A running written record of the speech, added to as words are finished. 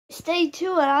Stay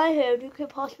tuned, and I heard we could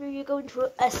possibly be going to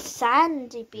a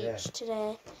sandy beach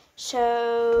today.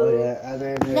 So and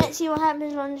then let's see what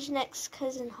happens on this next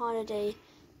cousin holiday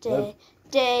day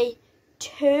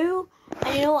 2.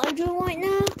 And you know what I'm doing right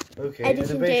now? Okay,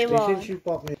 editing day 1. Since you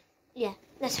bought me... Yeah,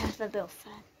 let's have a bit of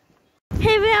fun.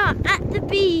 Here we are at the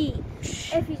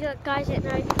beach. If you guys don't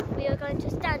know, we are going to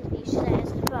Sandy Beach today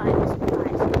as a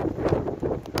surprise.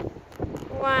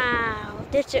 Wow,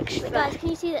 this looks fun. Guys, can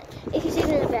you see that? If you see a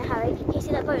little bit, Harry, can you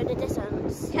see that boat in the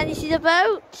distance? Can you see the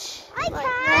boat? I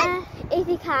can. If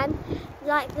you can,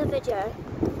 like the video.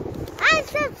 And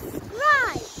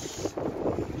subscribe.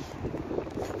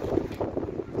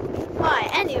 Right,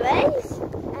 anyways.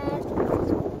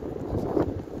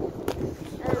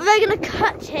 We're going to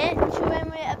cut it to when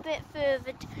we're a bit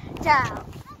further down.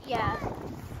 Yeah.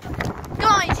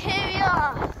 Guys, here we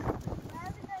are.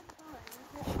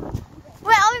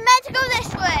 Wait, are we meant to go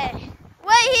this way?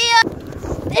 We're here.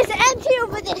 It's empty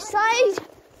over this side.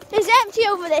 It's empty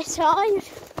over this side.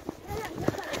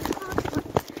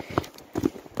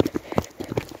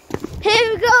 Here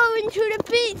we go into the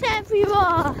beach,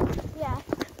 everyone. Yeah.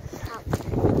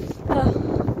 Oh.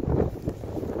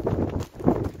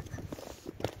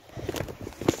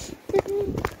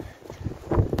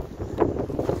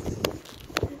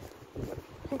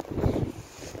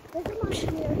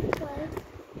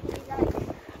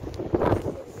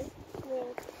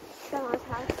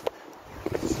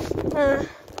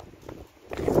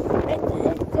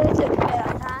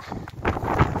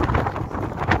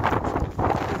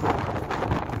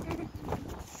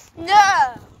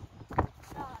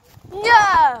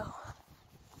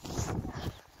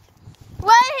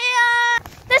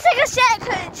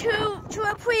 To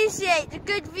appreciate the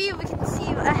good view we can see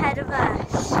ahead of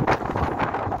us.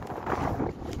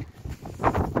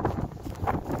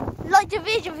 Like the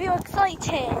video if you're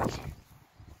excited.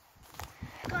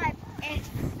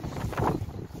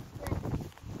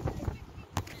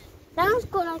 That one's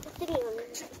got like a thing on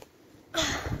it.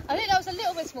 I think that was a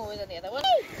little bit smaller than the other one.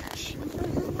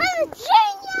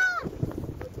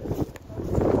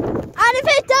 And if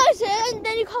it doesn't,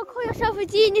 then you can't call yourself a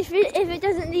genius if it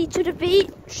doesn't lead to the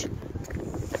beach.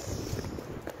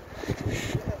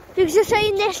 Because you're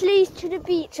saying this leads to the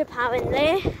beach,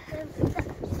 apparently. You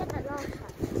said that last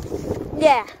time.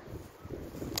 Yeah.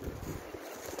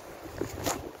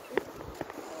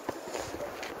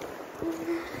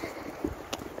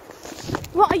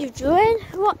 What are you doing?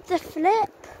 What the flip?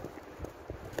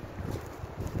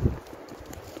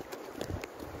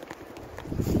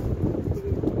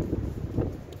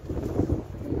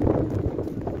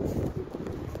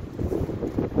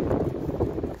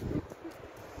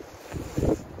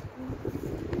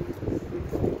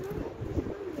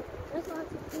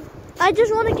 I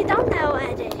just want to get down there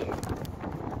already.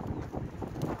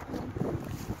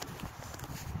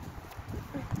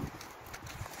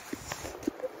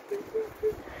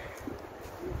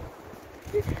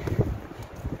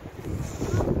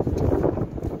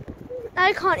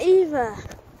 I can't either.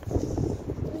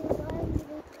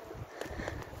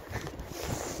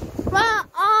 Where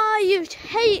are you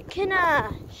taking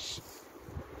us?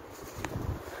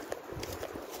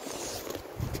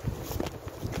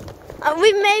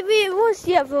 Maybe it was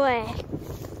the other way.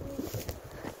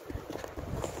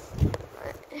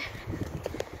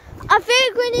 I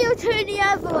think we need to turn the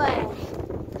other way.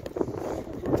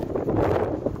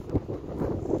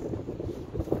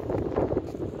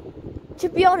 To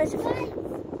be honest, you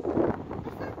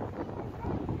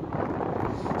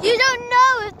don't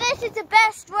know if this is the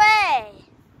best way.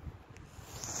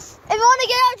 If you want to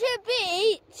get out to the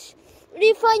beach,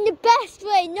 you find the best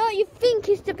way, not what you think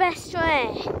is the best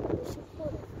way.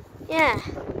 Yeah.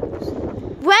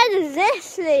 Where does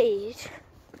this lead?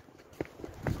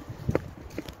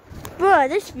 Bro,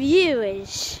 this view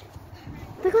is...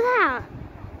 Look at that.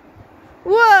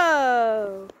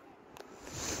 Whoa.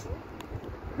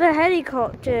 The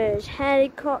helicopters.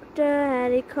 Helicopter.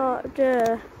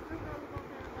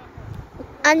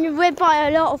 And we're by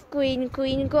a lot of green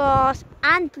grass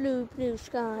and blue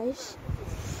skies.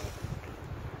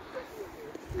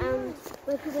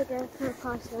 We're probably going to come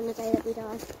past on the day that we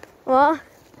die. What?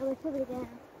 And we're probably going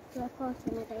to go past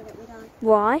on the day that we die.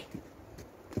 Why?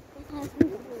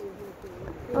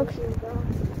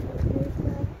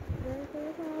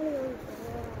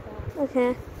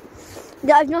 Okay.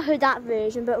 Yeah, I've not heard that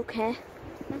version, but okay.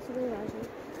 That's a real version.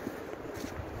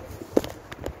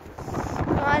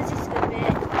 Guys, this is a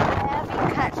bit. I've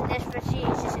been catching this for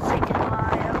Jesus, it's taking a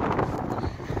while.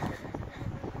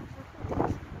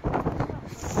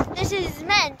 This is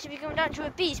meant to be going down to a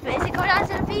beach, but is it going down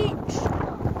to the beach?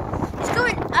 It's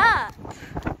going up.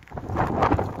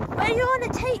 Where do you want to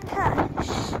take catch.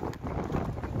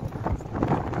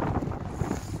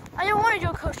 I don't want to do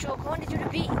a coast walk, I want to do the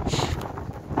beach.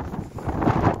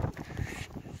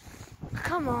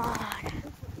 Come on.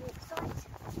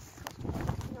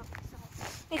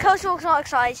 The coast walk's not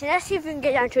exciting. Let's see if we can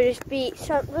get down to this beach.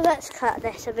 So let's cut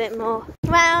this a bit more.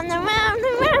 Round and round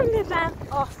and round about,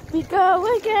 off we go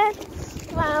again.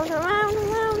 Round and round and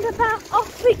round about,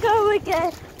 off we go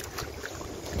again.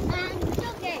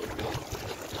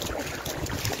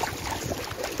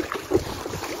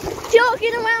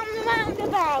 Jogging around the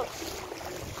roundabout.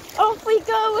 Off we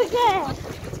go again.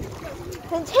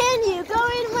 Continue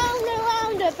going round the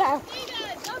roundabout.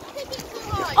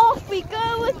 Off we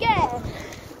go again.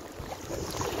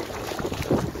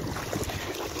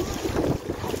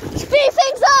 Speed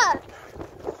things up.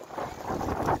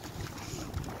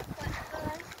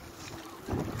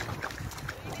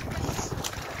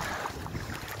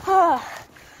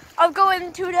 I'm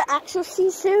going to the actual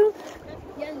sea soon.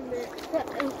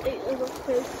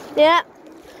 Yeah.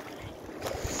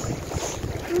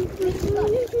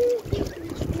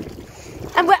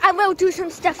 And we'll do some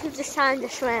stuff with the sand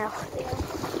as well.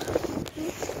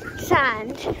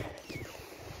 Sand.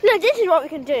 Look, this is what we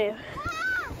can do.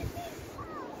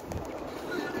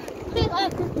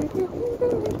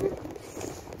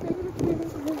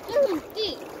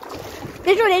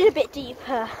 This one is a bit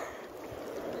deeper.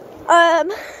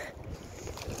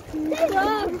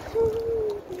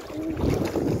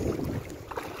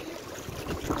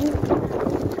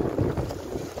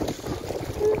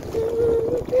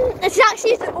 It's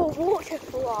actually all water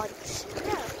for once.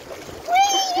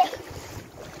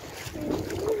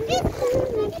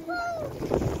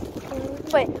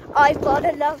 Wait, I've got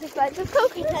a lovely bunch of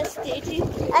coconuts, Didi,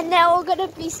 and they're all gonna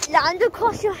be slammed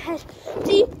across your head.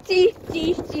 Deep, deep,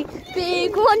 deep, deep.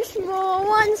 Big one, small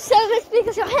one, so as big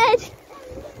as your head.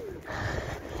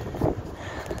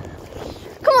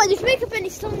 Come on, just make up any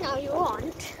song now you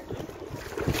want.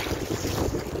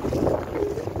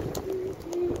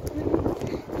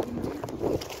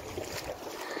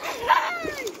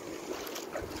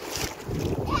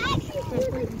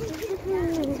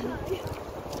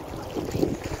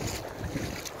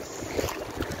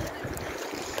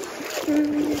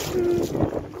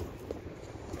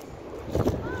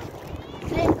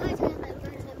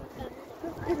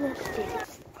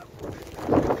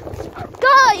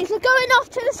 Guys, we're going off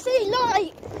to the sea.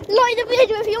 Like the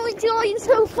video if you're enjoying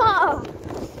so far.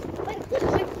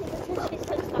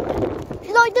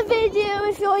 Like the video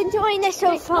if you're enjoying this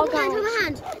so far, guys. Hold my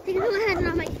hand. Take it from my hand and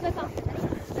I'll make you go faster.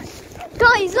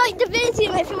 Guys, like the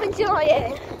video if you enjoy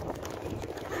it.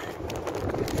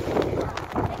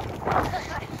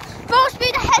 Full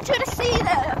speed ahead to the sea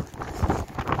though.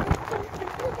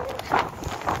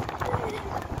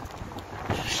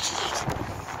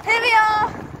 Here we are.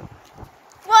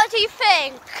 What do you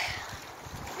think?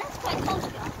 That's quite cold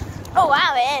here. Oh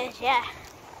wow, it is, yeah.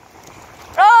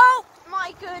 Oh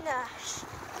my goodness.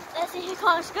 Let's see who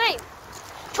can't scream.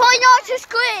 Try not to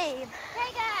scream.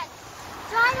 Okay guys,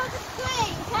 try not to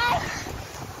scream, okay?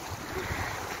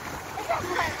 It's not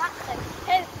quite relaxing.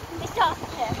 Here, we start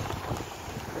here.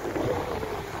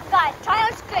 Guys, try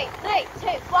not to scream. 3, 2,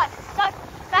 1, start.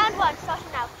 Round 1,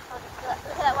 starting now. Look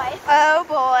at that wave. Oh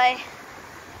boy.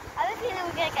 I have a feeling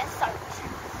we're going to get soaked.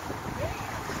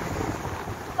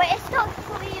 But it's not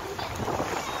before we even get it.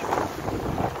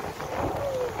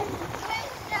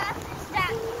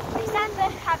 Stand the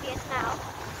happiest now.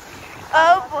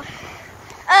 Oh boy.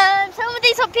 Some of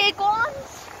these are big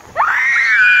ones.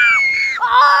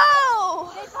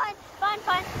 Oh! Okay, fine.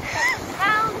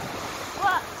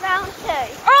 Round 2.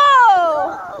 Oh!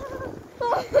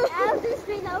 That was the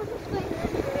screen.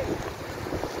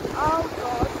 Oh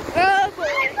god. Oh boy.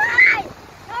 Fine!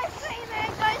 Go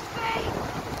screaming, go scream.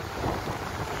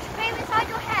 Scream inside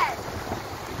your head.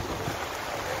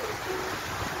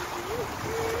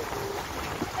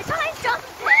 I try and jump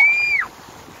it.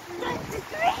 Don't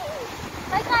scream.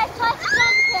 My guys, try to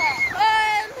jump it.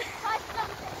 Try to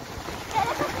jump it. Yeah,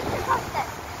 let's have to jump it.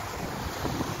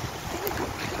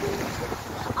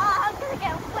 Oh, I'm gonna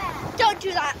get wet. Don't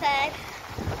do that then.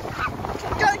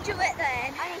 Don't do it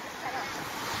then. I need to set up.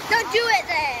 Don't do it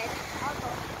then. I'll go.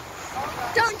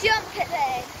 Don't jump it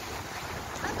then.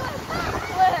 I'm going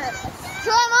backwards.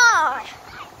 So am I.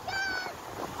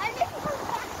 I'm making some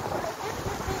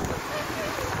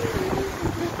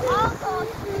oh god.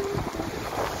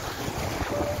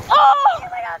 Oh!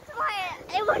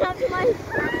 It went up to my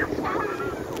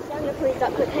I'm gonna put it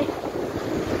up quickly.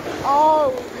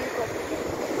 Oh,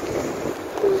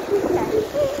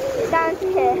 down to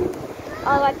here.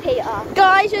 Oh, my Peter.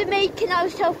 Guys, we're making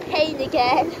ourselves pain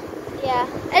again. Yeah.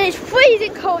 And it's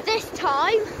freezing cold this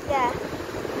time. Yeah.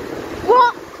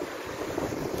 What?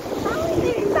 How are we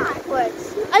moving backwards?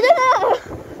 I don't know.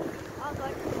 Oh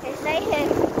god. Okay, stay here.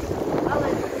 Oh,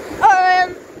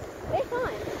 we're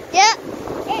fine. Yeah.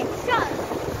 It shuts.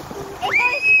 It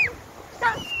goes.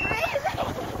 Stop screaming.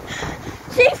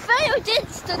 She failed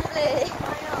instantly. I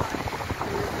know.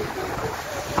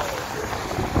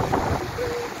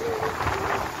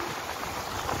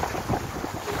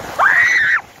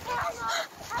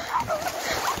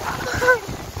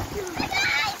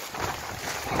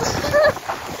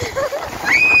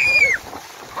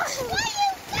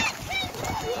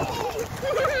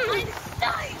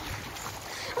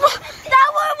 That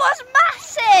one was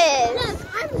massive.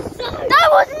 That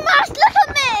was massive. Look at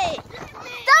me.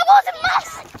 That was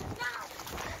massive.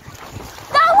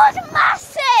 That was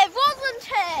massive, wasn't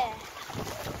it?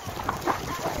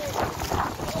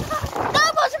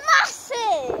 That was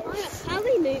massive. How are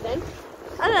we moving?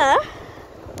 I don't know.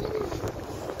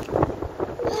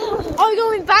 Are we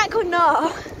going back or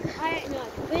not? I don't know.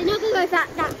 We're not going to go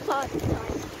that far this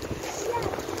time.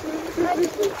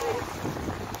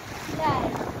 Yeah.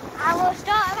 I will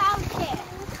start around here.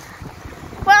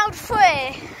 Round 3.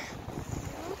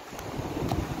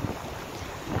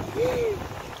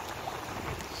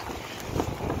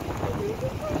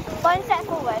 One step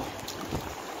forward.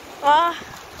 Ah.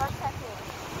 One step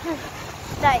forward.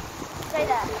 Stay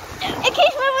there. It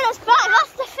keeps moving us back,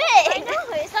 that's the I thing. know,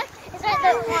 it's like the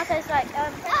water's like, I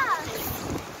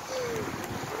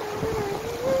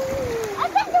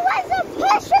bet the waves are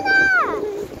pushing us!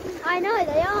 I know,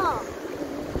 they are.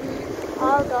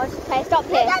 Oh god, okay, stop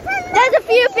here. There's a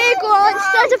few big ones,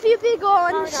 there's a few big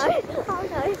ones. Oh no, oh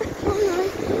no, oh no.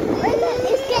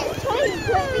 It gets tiny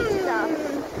quickly stuff.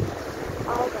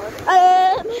 Oh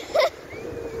god.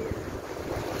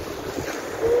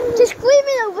 Just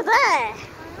screaming over there. I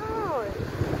know.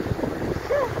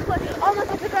 Oh my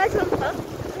god, the guys on top.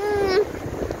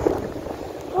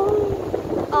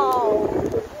 Oh.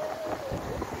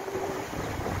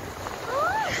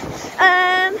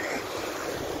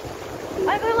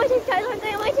 I'm going on my tiptoes, I'm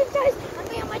going on my tiptoes. I'm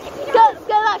going on my tiptoes.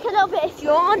 Go back a little bit if you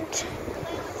want.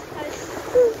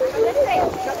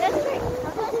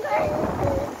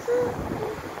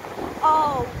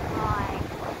 Oh my.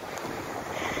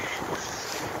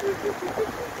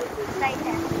 Stay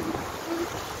there.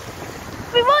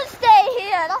 We won't stay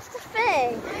here, that's the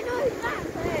thing. I know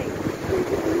exactly.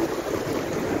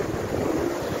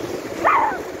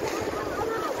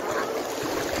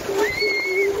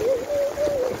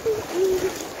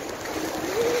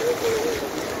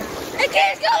 It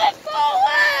keeps going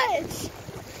forward.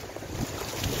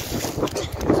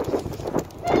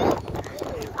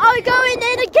 Are we going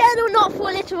in again or not for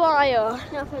a little while?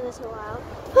 Not for a little while.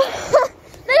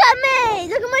 Look at me!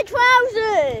 Look at my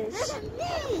trousers!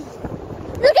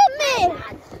 Look at me!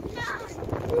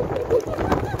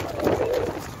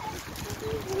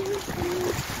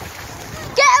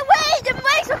 Get away! The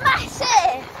waves are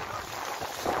massive!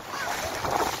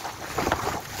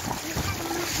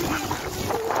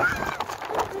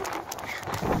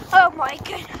 Oh my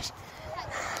goodness!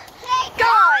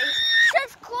 Guys,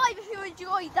 subscribe if you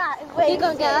enjoyed that. You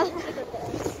go get her.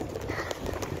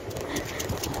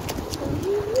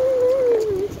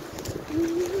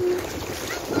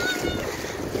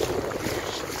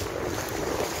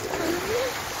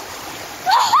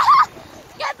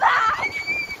 Get back!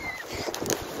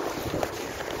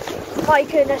 My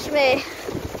goodness me.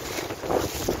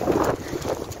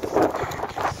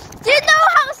 Do you know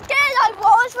how scared I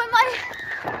was when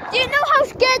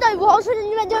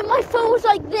my phone was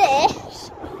like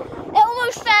this? It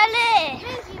almost fell in.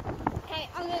 Okay,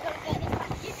 I'm gonna go get this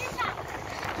one. You did that.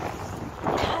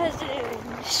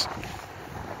 Cousins.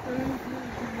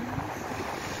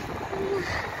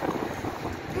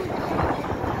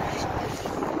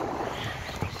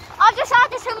 I just had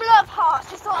some love hearts,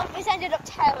 just thought this ended up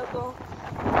terrible.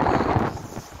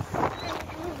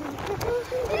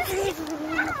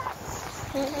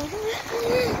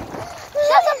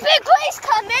 There's a big race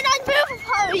coming, I'm moving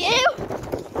for you.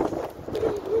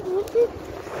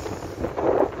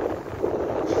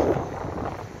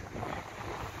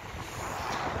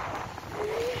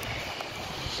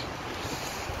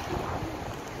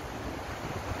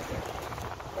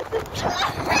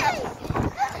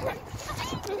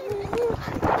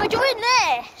 We're doing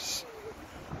this.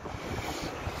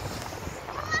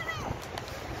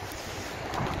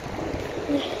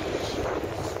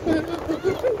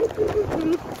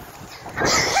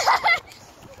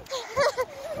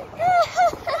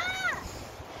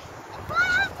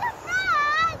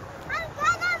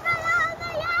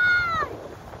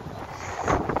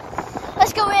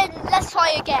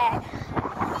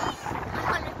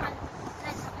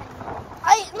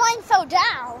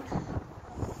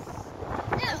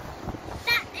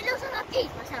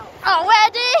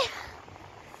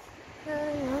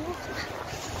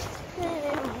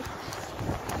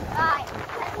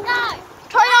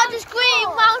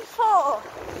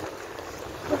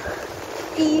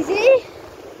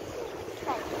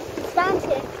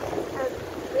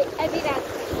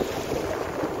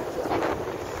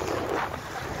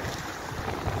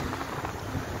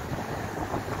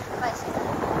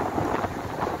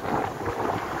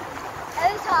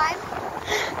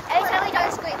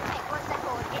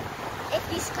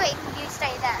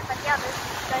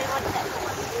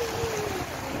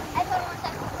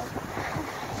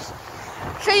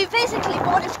 So you basically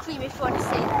want to scream if you want to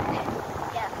say that.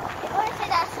 Yeah. If you want to say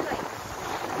that, scream.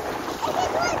 If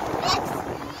it was this,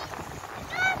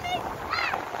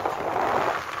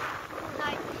 no,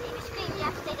 you scream, you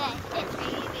have to say that. It's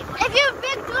really big. If you're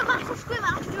big, do a massive scream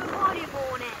after a party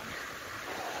morning.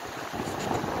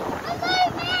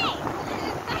 Remove me!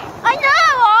 I know,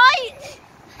 right?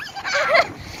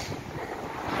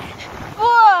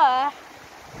 What?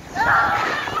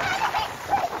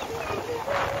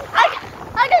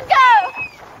 I can go.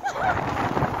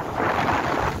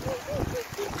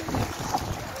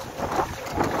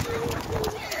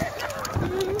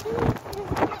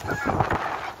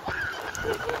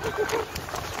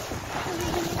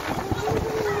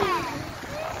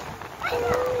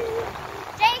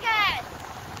 Jacob!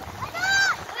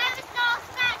 Whoever starts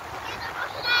next is a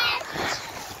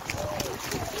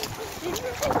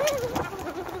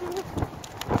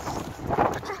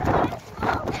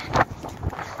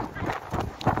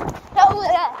Over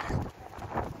there.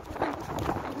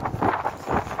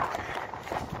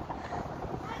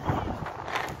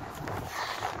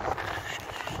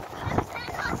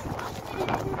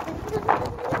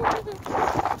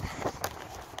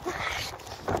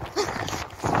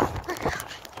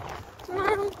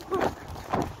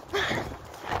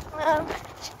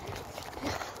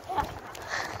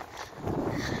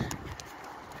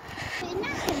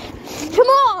 Come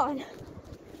on.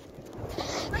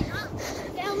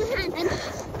 Get on the hand then.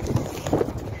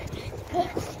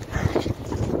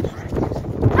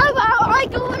 How about I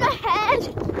go on ahead,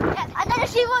 and then if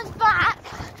she runs back,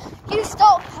 you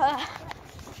stop her.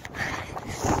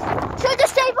 She'll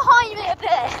just stay behind me a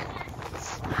bit.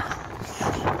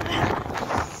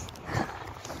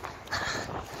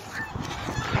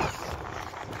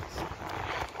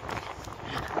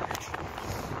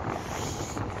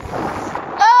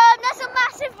 There's some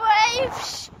massive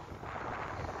waves.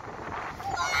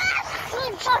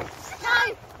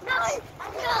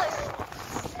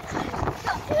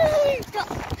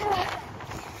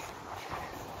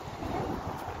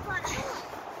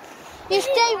 You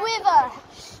stay with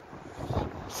us.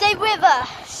 Stay with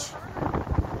us.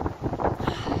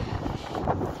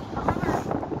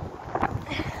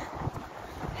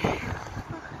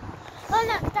 Oh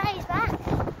no, Daddy's back.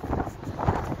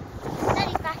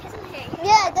 Daddy's back, isn't he?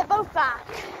 Yeah, they're both back.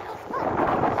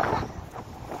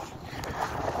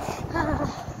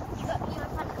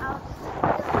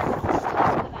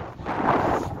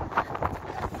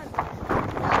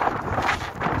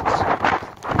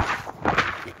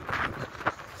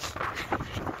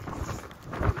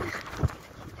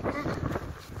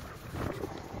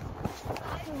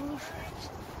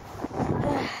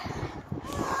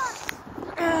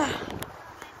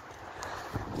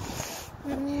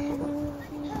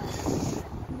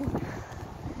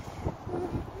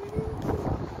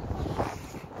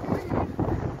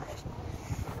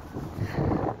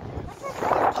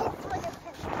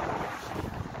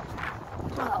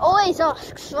 Always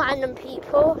asks random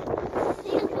people.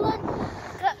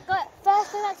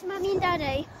 First go back to Mummy and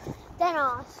Daddy, then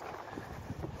ask.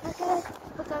 Okay,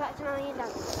 we'll go back to Mummy and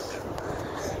Daddy.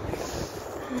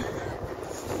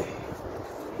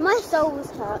 My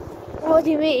soles hurt. What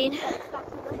do you mean? Back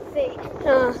on my feet.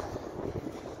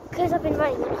 Because I've been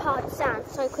running on hard sand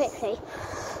so quickly.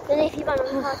 And if you run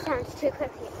on hard sand too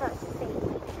quickly, it hurts your feet.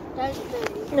 Don't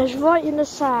move. It's right in the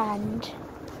sand.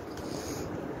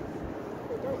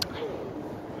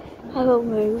 I won't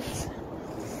move.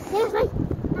 Here's my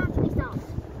stand to start.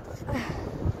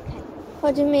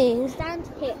 What do you mean?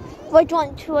 Stand here. Why do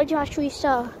you actually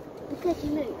start? Because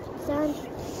you moved. Stand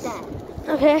there.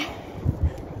 Okay.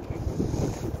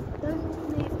 Don't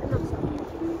move the muscle.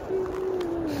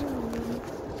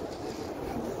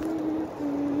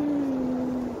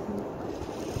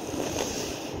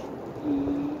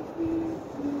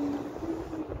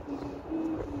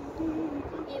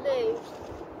 You moved.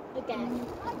 Again. You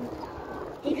can't move.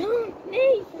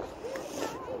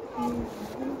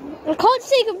 I can't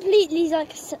see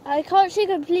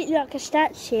completely like a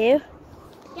statue. You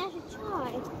have to try.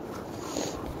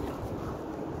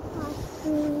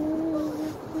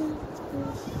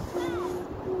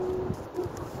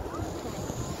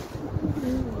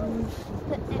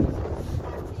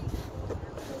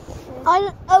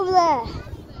 Over there.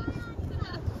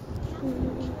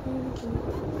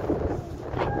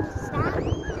 Stand.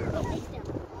 Stay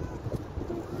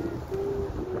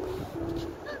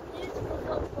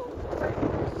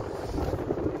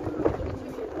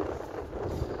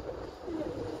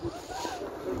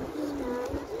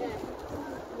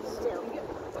still.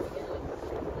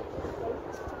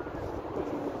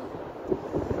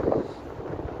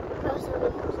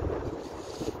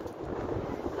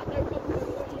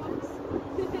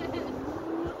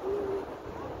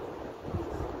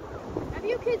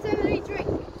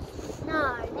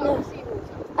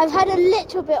 I've had a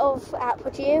little bit of apple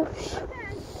juice,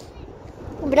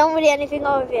 but not really anything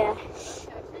obvious.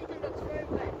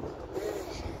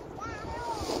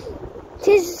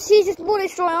 She's the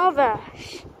smallest straw of us.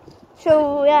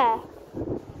 So, yeah.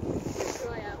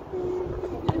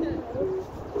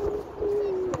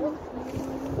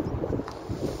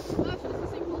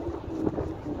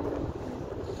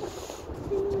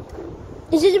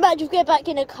 This is about to get back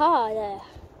in the car there.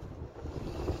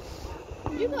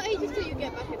 You've got ages till you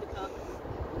get back in the car.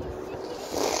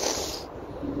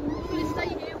 I'm going to stay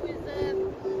here with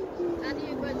Annie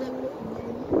and Greta.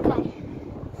 Okay.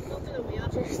 Not to the wheel.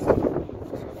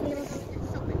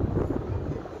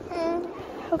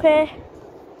 Okay.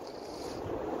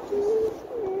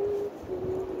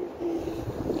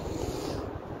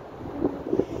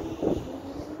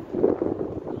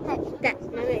 That's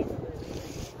my move.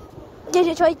 Did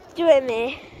you try doing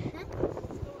me? Huh?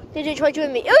 Did you try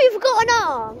doing me? Oh, you forgot an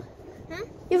arm. Huh?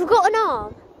 You forgot an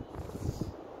arm.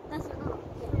 That's an arm.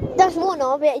 That's one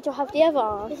arm, but you have the other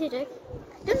arm. Yes, you do.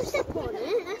 Don't step on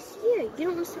it. That's you. You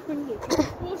don't want to step on you.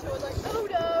 Also, I was like, oh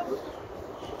no!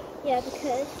 Yeah,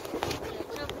 because.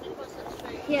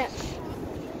 Yeah.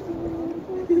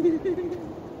 Don't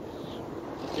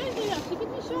do that. She can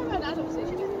show around adults. So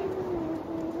she doesn't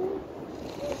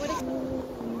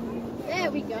There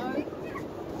we go.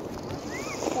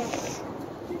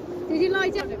 Did you lie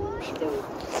down?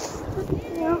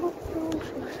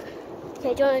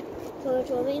 Okay, do you want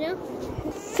to draw me now?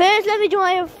 First, let me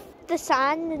draw the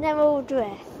sand, and then we'll do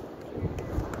it.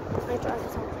 I draw the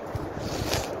sand.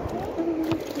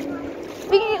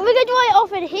 We can draw it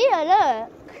off in here, look.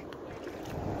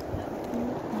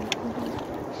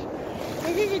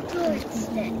 This is a drawing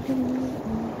stick.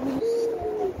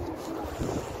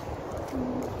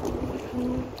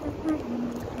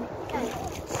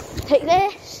 Take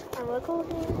this, and we're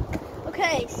recording.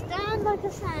 Okay, stand like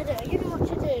a shadow. You know what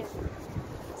to do.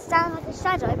 Stand like a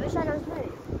shadow, but shadows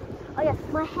move. Oh yeah,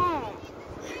 my hair.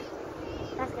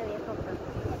 That's going to be a problem.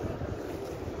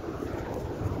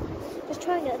 Just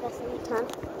try and get the best thing you can.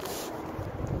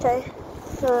 Okay,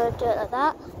 so do it like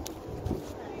that.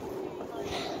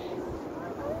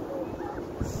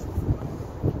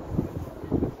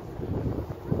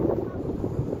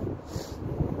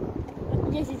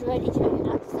 This is ready to move.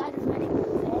 That side is ready to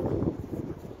move it.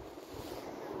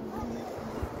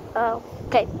 Oh,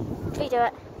 okay. Redo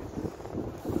it.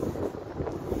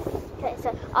 Okay, so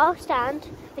I'll stand.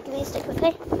 Give me a stick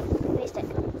quickly. Give me a stick.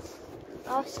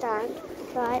 I'll stand.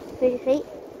 Right, move your feet.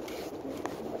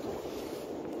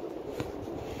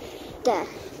 There.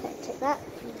 Okay, take that.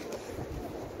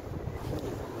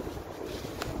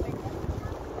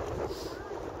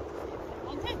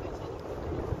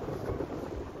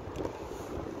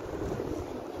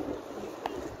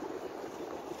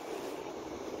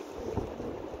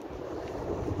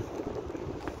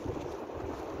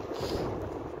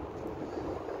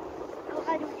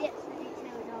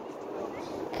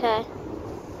 Okay.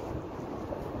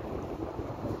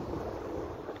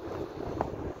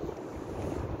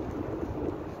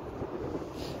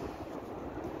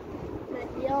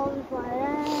 The arms right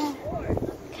there.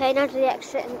 Okay, now do the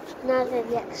extra. Now do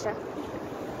the extra.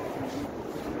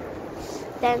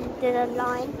 Then do the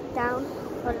line down,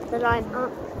 or the line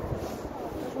up.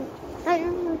 No,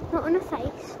 not on the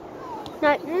face.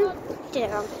 No, did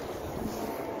it wrong.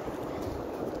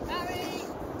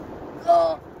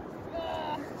 Oh.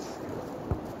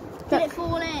 Did it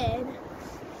fall in?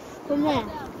 From there?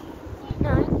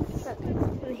 No, look,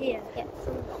 from here. Yeah,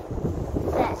 from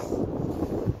there.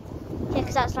 Yeah,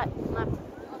 because that's like my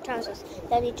trousers.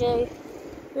 Then you do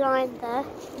line there.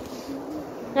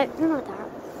 No, not that.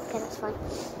 Okay, that's fine.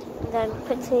 And then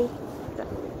quickly,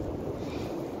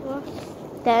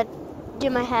 then do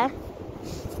my hair.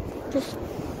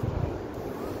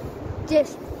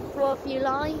 Just draw a few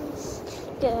lines.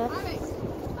 Do it. Alex,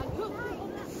 I put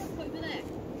on that step over there.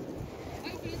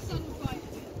 Hopefully the sun will brighten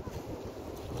it.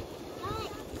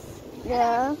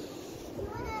 Yeah.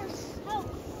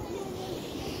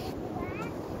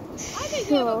 I think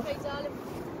Sure. you're okay, darling.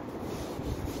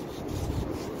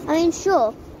 I mean,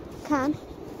 sure. Can.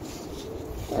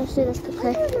 Let's do this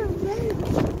quickly.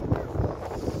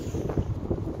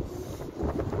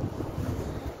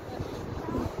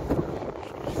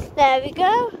 There we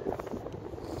go.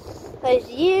 There's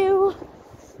you.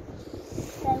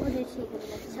 Then we'll do Chica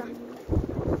next time.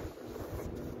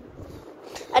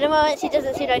 At the moment, she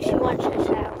doesn't seem like she wants herself.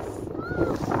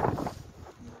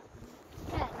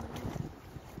 Okay.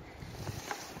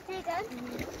 Here you go.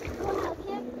 We'll help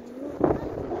you.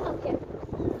 We'll help you.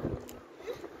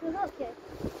 We'll help you.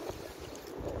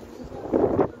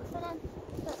 Hold on.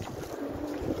 Look.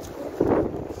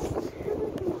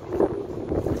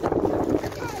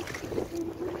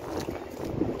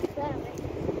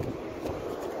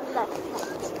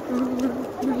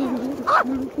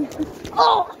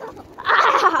 Oh!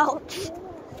 Ouch!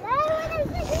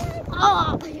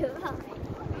 Oh!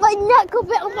 My neck got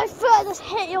bit on my foot. Just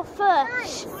hit your foot.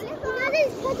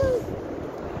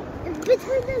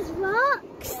 Between those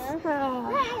rocks.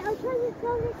 Yeah. Hey, I'm trying to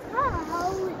fill this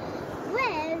hole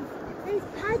with these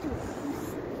paddles.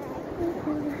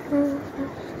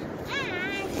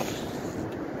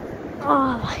 Oh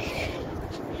my.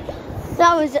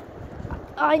 That was.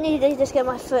 I need to just get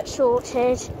my foot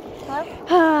sorted.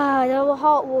 Ah, the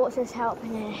hot water's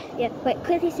helping it. Yeah, wait,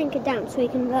 quickly sink it down so we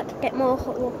can get more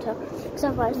hot water. Because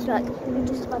otherwise, we're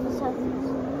just about the surface.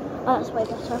 Oh, that's way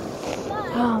better.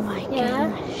 Oh my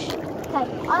gosh.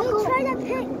 Okay, I'm trying to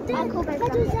pick the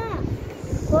paddles up.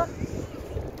 What?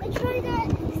 We're trying to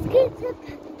scoot the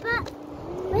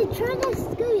we're trying to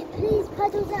scoot these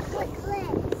paddles up like this.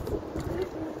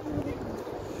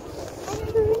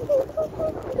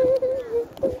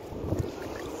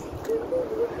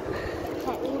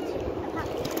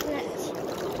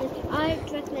 I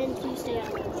recommend you stay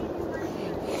out.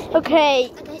 Okay.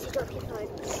 Okay, so drop your phone.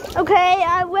 Okay,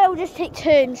 I will just take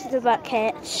turns with the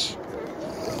buckets.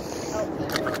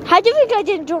 How do you think I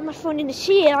didn't drop my phone in the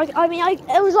sea? I mean,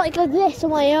 it was like this on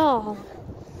my arm.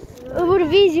 It would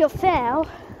have easier fell.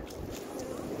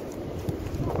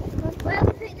 Where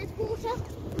we put this water?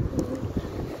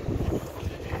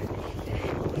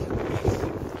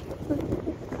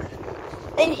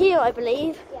 In here, I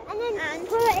believe. Yeah. And then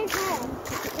put it in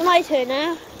here. My turn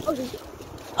now.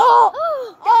 Oh!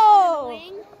 Oh!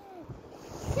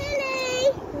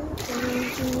 Silly!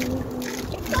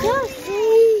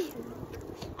 Darcy!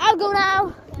 I'll go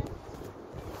now.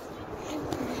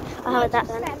 I'll have that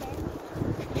then.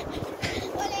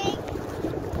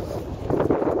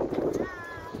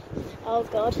 Oh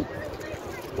God.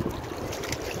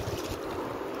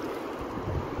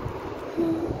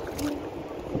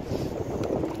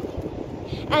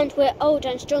 And we're older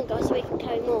and stronger, so we can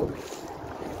carry more.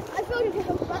 I filled it with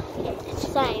a bucket.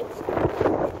 Same.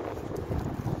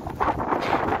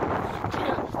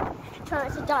 Try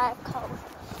not to die of cold.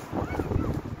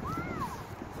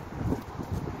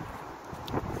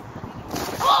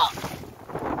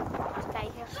 Stay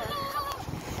here, sir.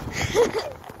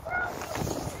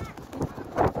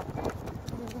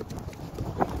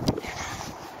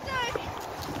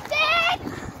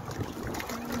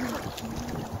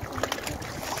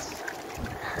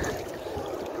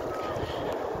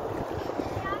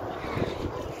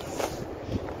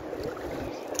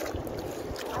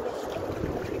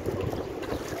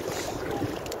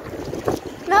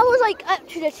 That was like up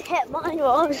to the tip, mine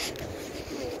was.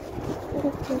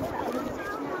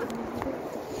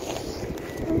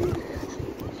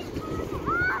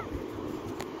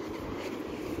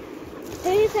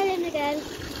 Who fell in again?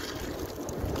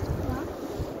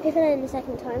 Who fell in the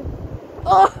second time?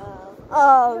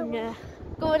 Oh no.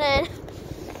 Go on in.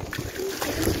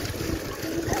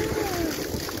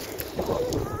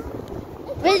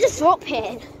 We're just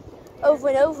dropping over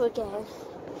and over again.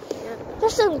 Yeah.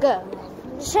 Just some go.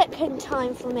 Second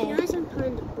time for me. Guys, I'm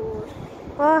kind of bored.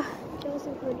 Uh, Guys,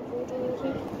 I'm kind of bored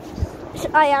already.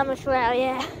 I am as well,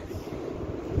 yeah.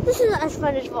 This isn't as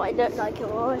fun as what it looked like it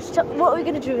was. So what are we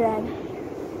going to do then?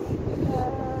 We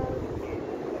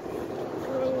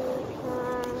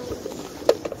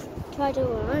can try to do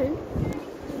our own.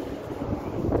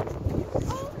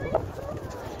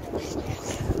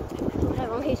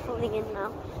 Everyone who's falling in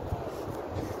now.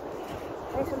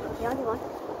 There's not the only one.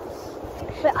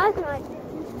 But I can like...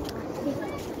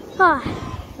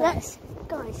 let's...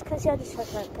 Guys, can I see how this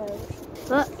that goes?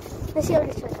 What? Let's see how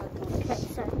this that goes. Okay,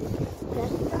 so...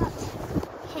 Let's start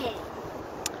here.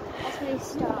 That's where we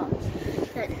start.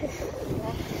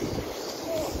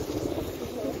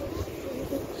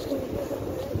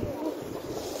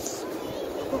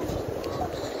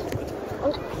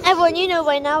 Everyone, you know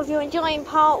by now, if you're enjoying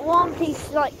part 1, please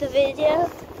like the video.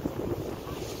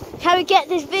 Can we get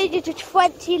this video to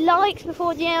 20 likes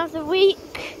before the end of the week?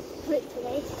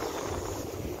 Hopefully.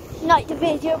 Like the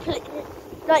video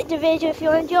if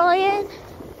you're enjoying.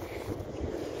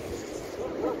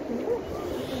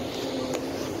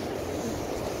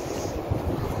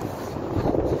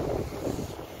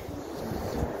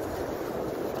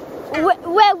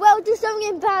 We'll do something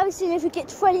embarrassing if we get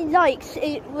 20 likes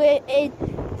in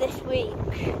this week.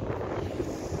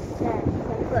 There,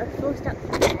 we've got a full stop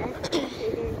there.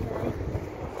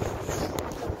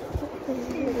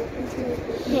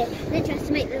 Here, then try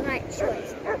to make the right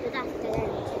choice. But that's the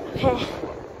end. Okay.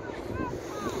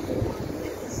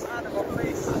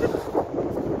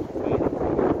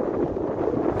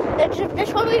 This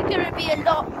is probably going to be a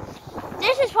lot.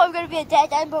 This is probably probably going to be a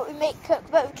dead end, but we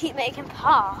keep making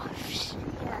paths.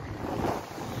 Yeah.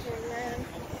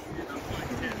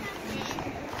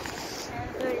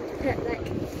 We're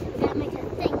going to make her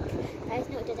think that it's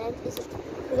not a dead end.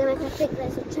 We're going to make her think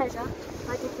there's a treasure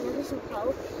by dipping a whistle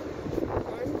pole.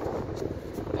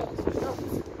 Then it's not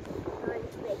going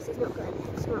to be, so it's not good.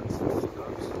 It's not.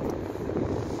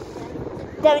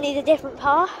 Then we need a different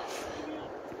path.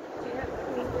 Yeah,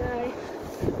 we go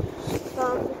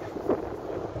from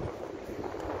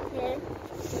here.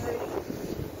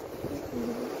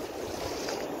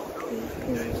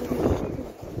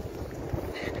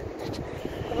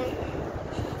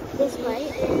 This way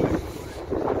is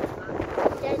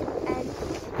dead end.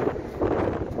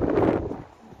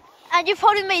 And you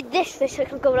probably made this so it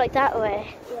can go like that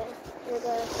way. Yeah, we'll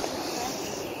go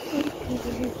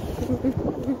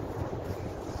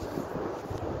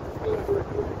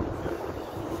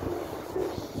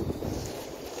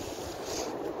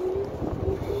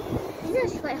This is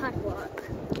actually quite hard work.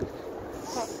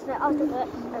 Okay, no, I'll do it.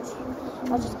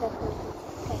 I'll just go for it.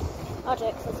 Okay, I'll do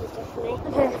it because this is just for me.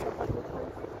 Okay.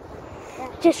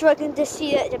 Just so I can just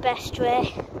see it the best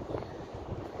way.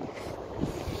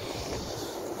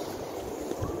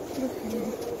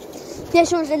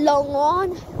 This one's a long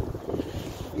one.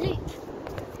 Loop.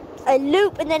 A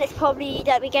loop, and then it's probably,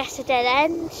 let me guess, a dead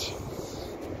end.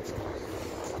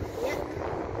 Yep.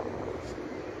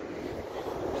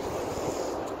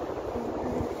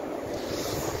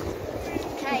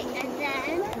 Okay, and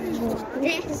then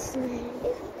this is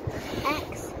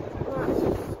X marks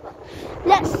the spot.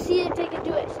 Let's see if they can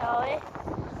do it, shall we?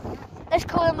 Let's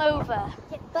call them over.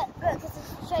 Yeah, but look, it's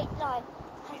a straight line.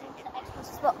 I think the X marks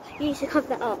the spot. You need to cover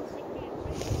that up.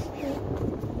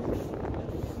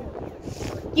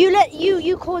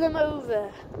 You call them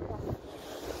over.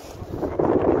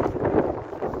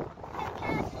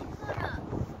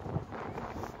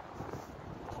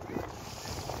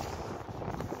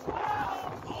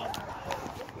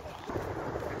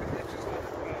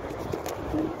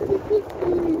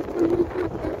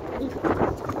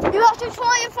 You have to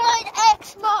try and find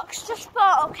X marks the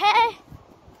spot, okay?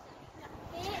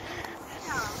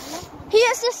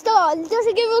 Here's the star. It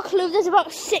doesn't give a clue. There's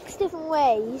about 6 different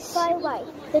ways. By the way,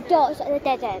 the dots are the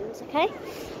dead ends, okay?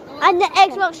 And the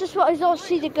X marks the spot is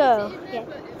obviously the go. Yeah.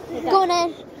 Go on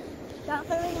then. Start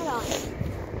following along.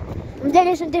 And then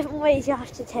there's some different ways you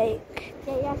have to take.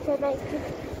 Yeah, you have to make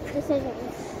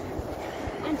decisions.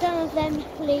 And some of them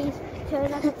lead to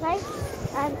another place,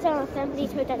 and some of them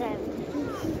lead to a dead end.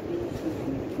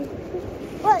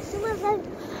 But some of them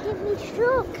give me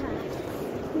shortcuts.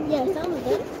 Yeah, some of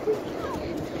them.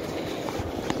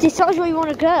 Decide where you want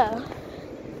to go.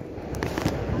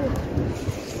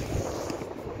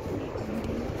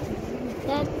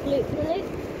 Then loop the loop.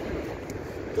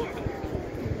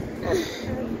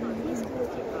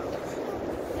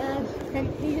 Then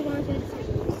these are one of the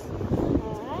decisions.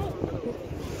 Alright.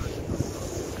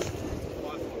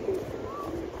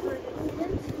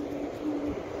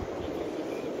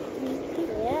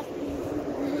 Yeah.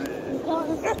 You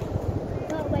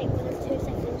can't wait for those 2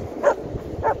 seconds.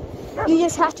 You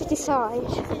just have to decide.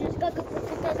 So just go. You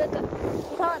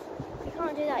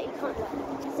can't do that. You can't do that.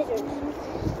 Decisions.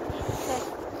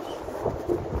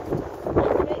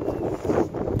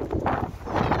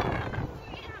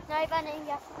 No running,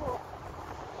 you have to walk.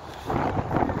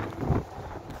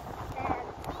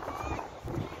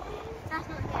 That's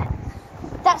not the X.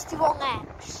 That's the wrong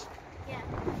X. Yeah.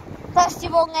 That's the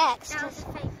wrong X. That was a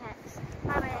fake X.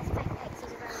 By the way, there's fake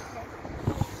X's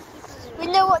around We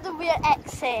know what the real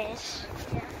X is.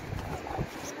 here.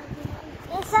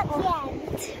 It's at the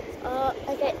end.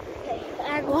 Okay.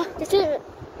 What? Decision.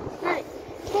 No.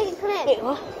 Take it, come here. Wait,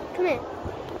 what? Come here.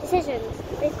 Decisions.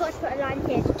 They've got to put a line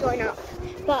here to join up.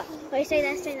 But, wait, stay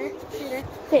there, stay there, stay there.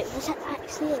 Wait, was that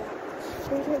X here?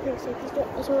 We don't think so, because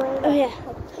it's all right. Oh, yeah.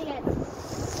 Okay.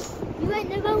 You went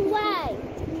the wrong way.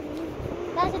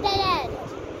 That's a dead end.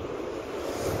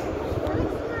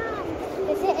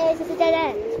 Yes, it is. It's a dead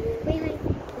end. What do you mean?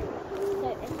 So,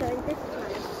 it's going this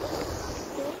way.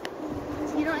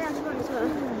 So you're not allowed to run as well.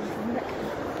 Look.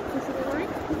 You see the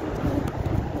line?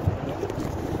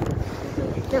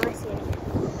 No, I see it.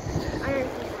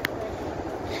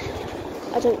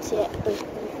 I don't see that way. I don't see it.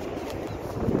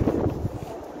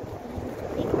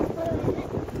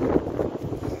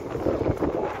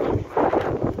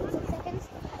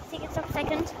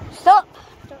 Second. Stop.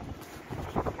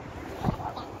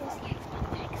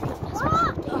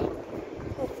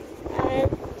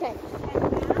 Okay.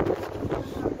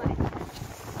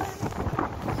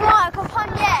 Right, I can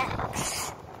find the X.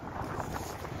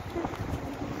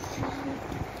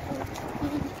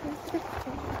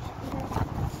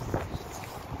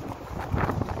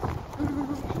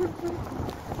 You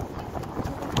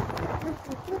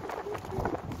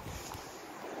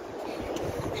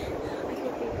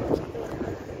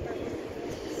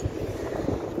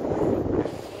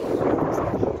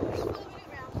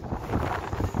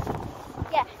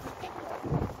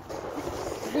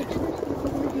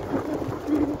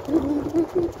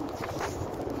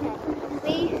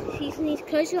need to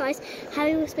close your eyes.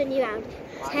 Harry will spin you around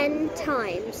 10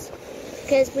 times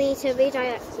because we need to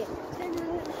redirect you.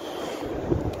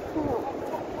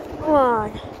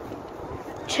 1,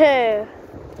 2,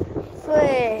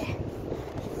 3,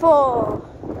 4,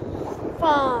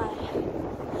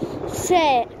 5,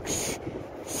 6,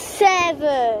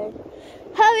 7.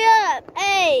 Hurry up!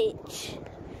 8,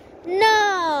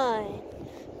 9,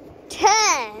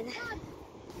 10.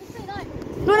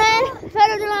 Run in,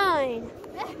 follow the line.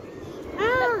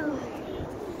 Oh!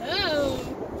 Oh.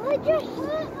 I just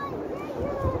hurt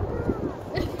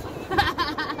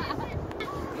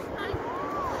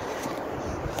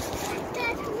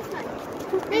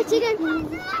my chicken.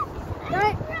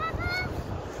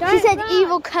 She said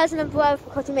evil cousin and brother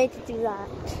because he made to do that.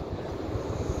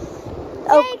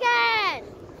 Oh. Chicken!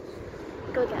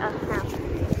 Go get her now.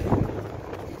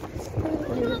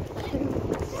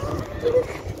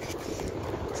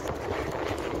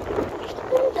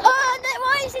 Oh no,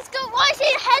 why is he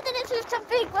heading into some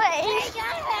big way?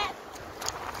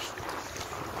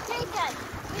 Jacob,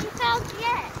 we found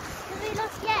yet. We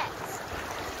lost yet.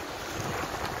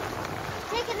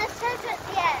 Jacob, let's treasure at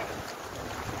the end.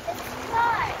 It's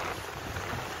far.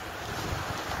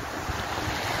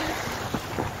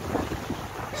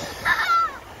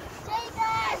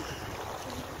 Jacob!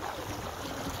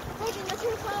 Jacob, we're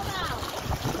too far now.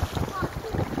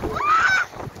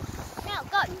 Now,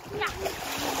 go.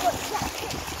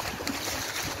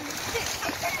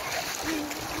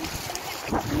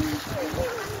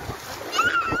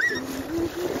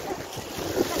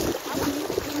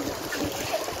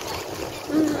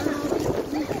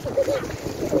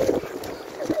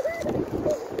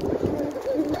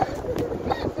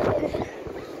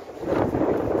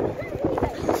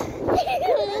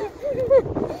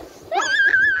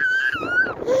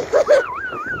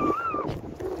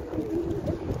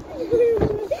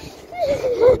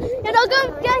 You're not going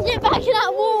to get it back in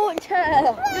that water.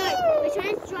 No, we're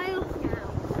trying to dry off now.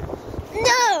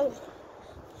 No.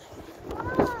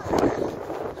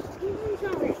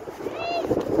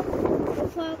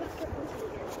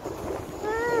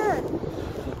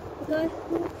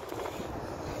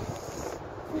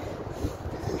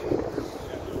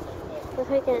 We're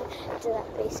probably going to do that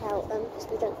piece out because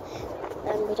we don't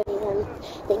need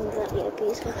things like the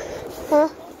abuse. Huh?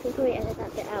 We'll probably edit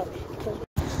that bit out.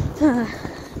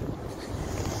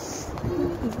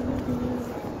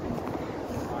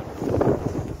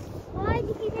 Why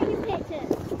did you take a picture?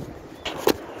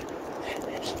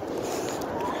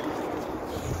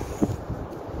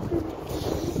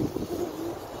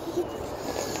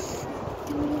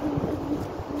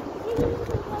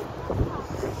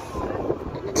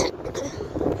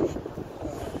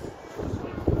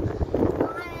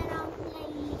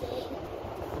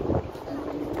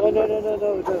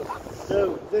 No,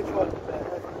 this one.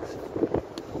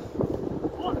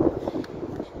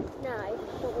 No, I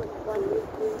don't want that one.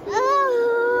 Oh.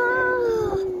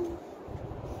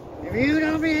 If you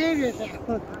don't behave yourself.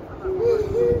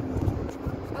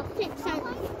 I'll fix that.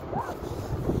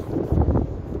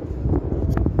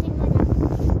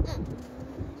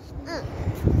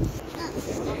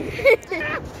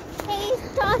 He's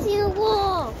starting a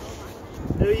war.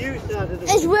 No, you started the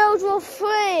It's World War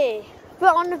III,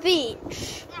 but on the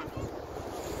beach.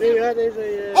 Yeah, there's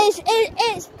a.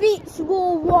 It's Beach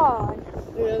War 1.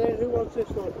 Yeah, there's who wants this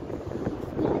one?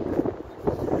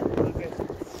 Okay.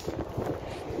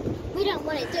 We don't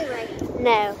want it, do we?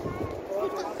 No.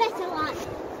 We've got better one.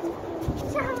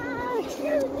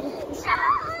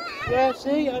 Yeah,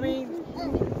 see, I mean.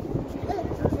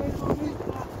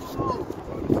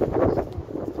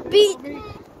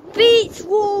 Beach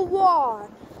War 1.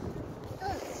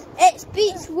 It's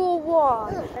Beach War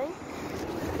 1.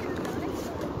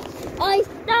 I've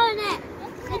done it!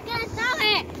 We're gonna do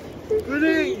it!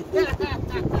 Grenade!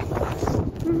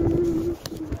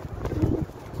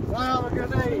 Wow, a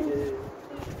grenade!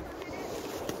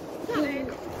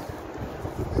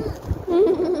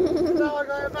 Now we're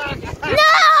going back!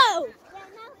 No!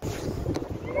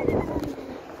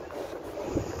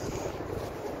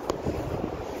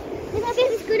 Look how big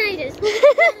this grenade is.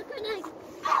 Grenade.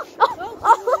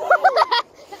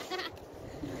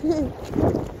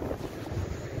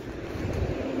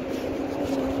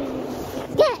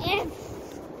 Get him!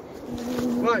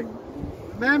 Right,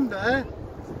 remember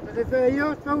that if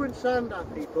you're throwing sand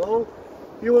at people,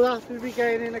 you will have to be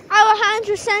getting in a... Our hands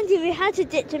were sandy, we had to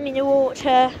dip them in the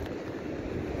water.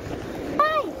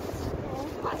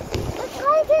 It's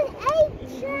like an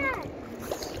ancient.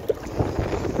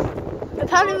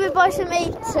 Apparently we buy some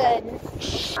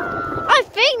aitons. I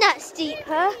think that's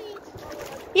deeper.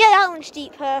 Yeah, that one's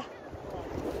deeper.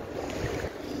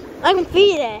 I can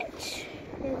feel it.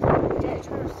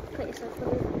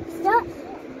 Stop.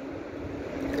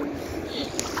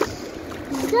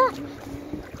 Stop.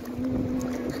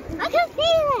 I can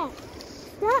feel it.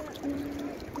 Stop.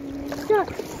 Stop.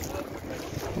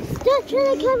 Stop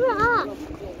trying to cover it up.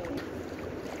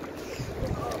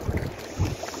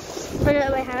 Put it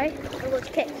away, Harry. I want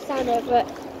to kick the sand over it.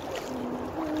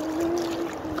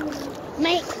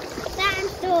 Make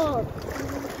sandstorm.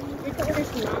 Look at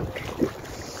this mark.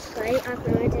 Right, I've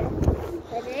no idea.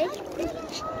 Ready?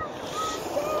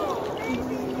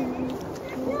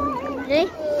 Ready?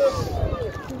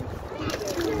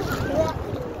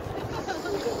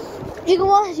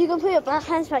 You can put your back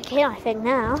hands back here, I think,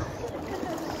 now.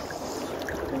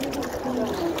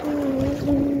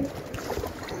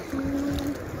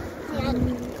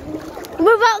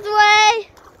 Move out the way!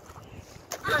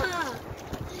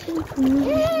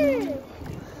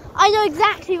 I know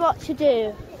exactly what to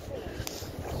do.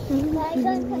 Right,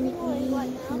 don't put any more in right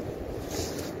now.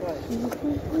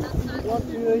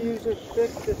 Want to use a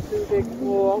stick that's too big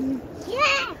for...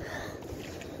 Yeah!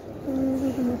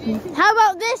 How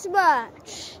about this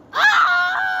much?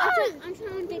 I'm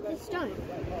trying to dig this stone.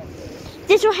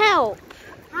 This will help,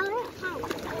 How will it help?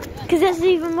 because there's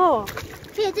even more.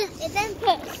 Here, then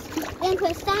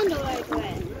put sand all over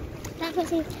it. That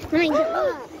puts it, makes it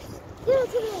worse. Give it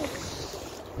to me.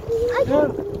 I No.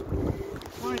 can.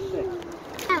 My stick.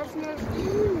 That's not.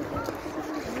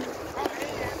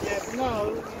 Yeah, but no,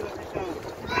 you let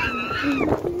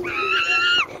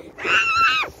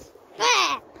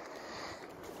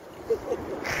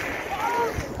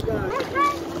me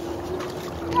down.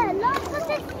 Yeah, lots of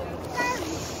this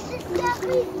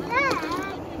lovely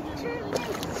sand to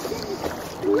make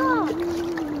block.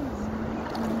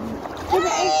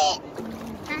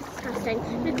 That's disgusting.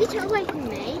 Now get it away from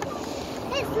me.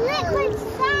 It's liquid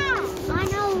sand. I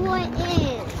know what it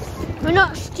is. We're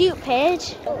not stupid.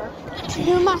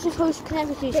 No matter who's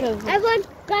connected to each other. Everyone,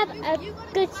 grab a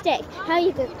good stick. How are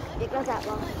you good? You grab that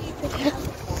one.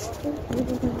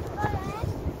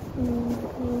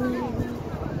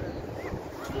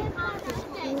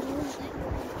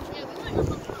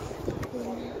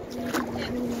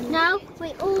 Now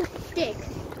we all dig.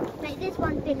 Make this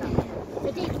one bigger.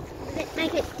 So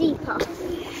make it deeper.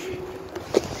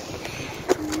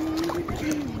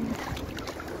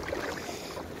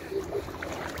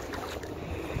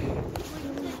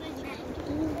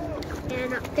 Yeah,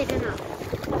 not big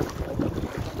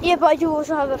enough. Yeah, but I do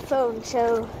also have a phone,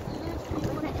 so...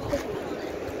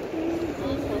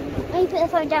 Let me put the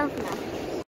phone down for now.